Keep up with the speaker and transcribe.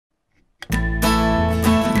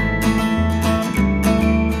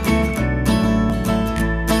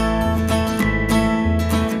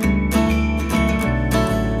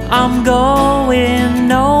I'm going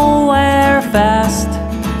nowhere fast.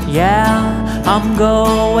 Yeah, I'm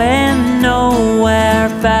going nowhere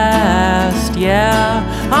fast. Yeah,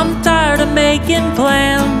 I'm tired of making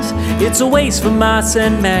plans. It's a waste for mice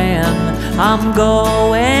and man. I'm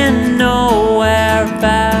going nowhere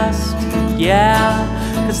fast. Yeah,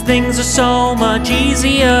 'cause things are so much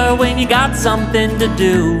easier when you got something to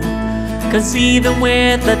do. 'Cause even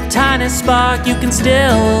with a tiny spark, you can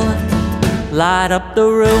still light up the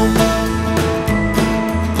room.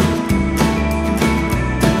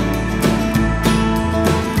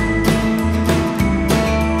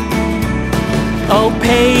 Oh,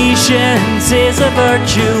 patience is a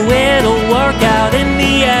virtue, it'll work out in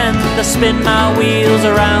the end. I spin my wheels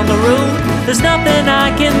around the room, there's nothing I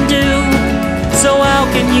can do. So how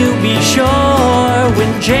can you be sure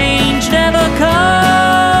when change never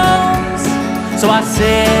comes? So I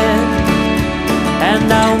sit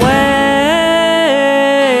and I wait.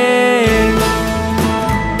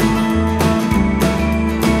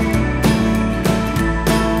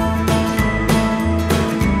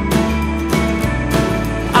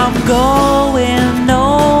 I'm going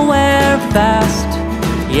nowhere fast.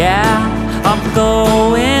 Yeah, I'm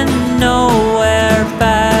going nowhere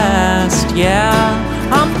fast. Yeah,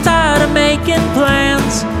 I'm tired of making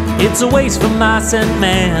plans. It's a waste for mice and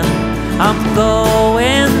man. I'm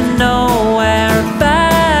going nowhere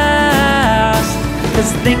fast.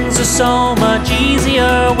 'Cause things are so much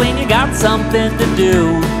easier when you got something to do.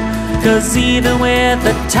 'Cause even with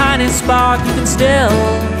a tiny spark, you can still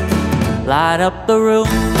light up the room.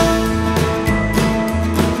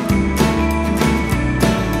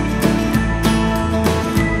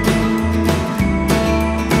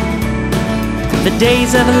 The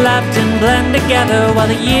days overlapped and blend together while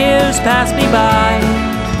the years pass me by.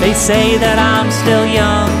 They say that I'm still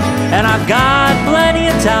young and I've got plenty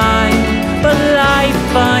of time, but life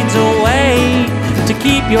finds a way to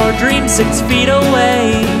keep your dreams 6 feet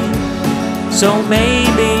away. So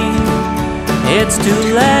maybe it's too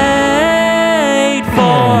late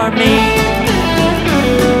for me.